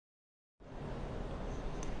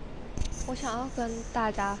我想要跟大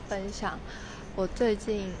家分享我最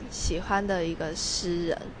近喜欢的一个诗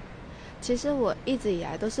人。其实我一直以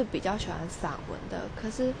来都是比较喜欢散文的，可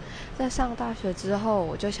是在上大学之后，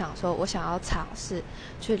我就想说我想要尝试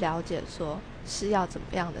去了解说诗要怎么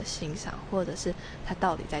样的欣赏，或者是他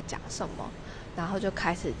到底在讲什么，然后就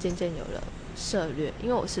开始渐渐有了涉略。因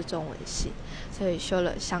为我是中文系，所以修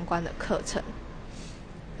了相关的课程。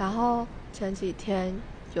然后前几天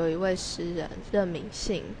有一位诗人任明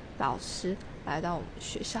信老师来到我们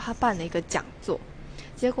学校，他办了一个讲座，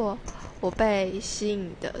结果我被吸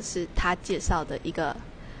引的是他介绍的一个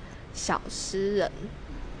小诗人，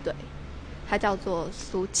对，他叫做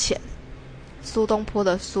苏浅，苏东坡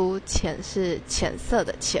的苏，浅是浅色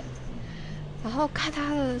的浅。然后看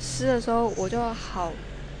他的诗的时候，我就好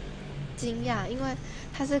惊讶，因为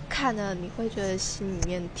他是看了你会觉得心里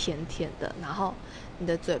面甜甜的，然后你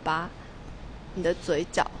的嘴巴、你的嘴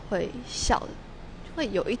角会笑的，会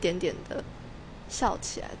有一点点的笑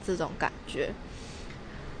起来这种感觉。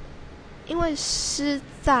因为诗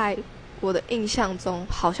在我的印象中，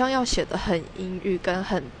好像要写得很阴郁跟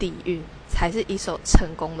很地狱，才是一首成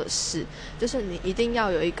功的诗。就是你一定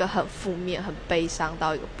要有一个很负面、很悲伤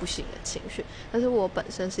到一个不行的情绪。但是我本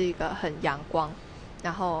身是一个很阳光，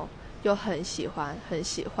然后又很喜欢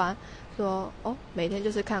说每天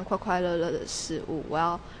就是看快快乐乐的事物，我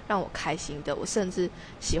要让我开心的。我甚至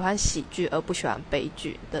喜欢喜剧而不喜欢悲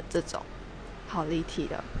剧的这种。好立体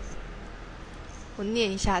的。我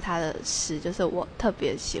念一下他的诗，就是我特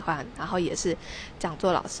别喜欢，然后也是讲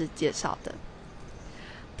座老师介绍的。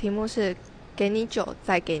题目是给你酒，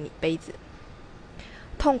再给你杯子。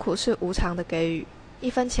痛苦是无偿的给予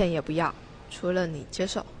，1分钱也不要，除了你接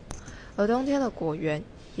受。而冬天的果园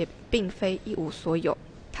也并非一无所有，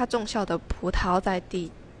它种下的葡萄在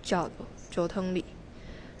地窖的酒桶里，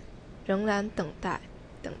仍然等待，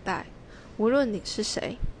等待。无论你是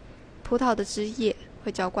谁，葡萄的枝叶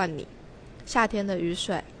会浇灌你。夏天的雨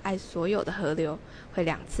水爱所有的河流，会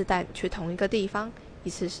2次带你去同一个地方，一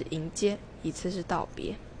次是迎接，一次是道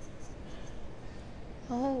别。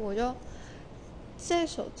然后我就这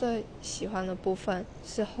首最喜欢的部分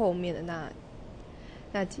是后面的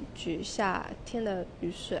那几句，夏天的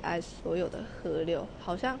雨水爱所有的河流，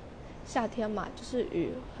好像夏天嘛，就是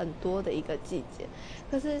雨很多的一个季节。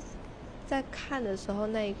可是在看的时候，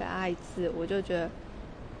那一个爱字，我就觉得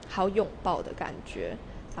好拥抱的感觉。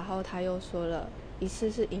然后他又说了，一次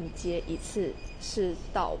是迎接，一次是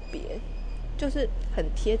道别，就是很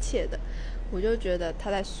贴切的。我就觉得他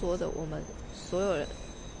在说的我们所有人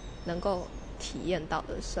能够体验到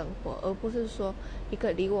的生活，而不是说一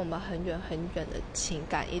个离我们很远很远的情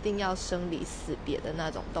感，一定要生离死别的那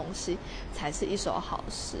种东西才是一首好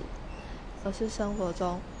诗，而是生活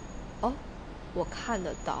中我看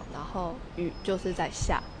得到，然后雨就是在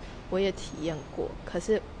下，我也体验过，可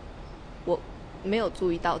是我没有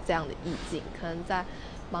注意到这样的意境，可能在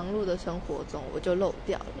忙碌的生活中我就漏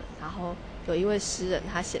掉了。然后有一位诗人，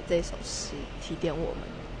他写这首诗提点我们，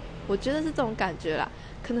我觉得是这种感觉啦。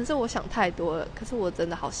可能是我想太多了，可是我真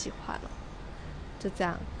的好喜欢哦。就这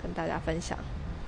样跟大家分享。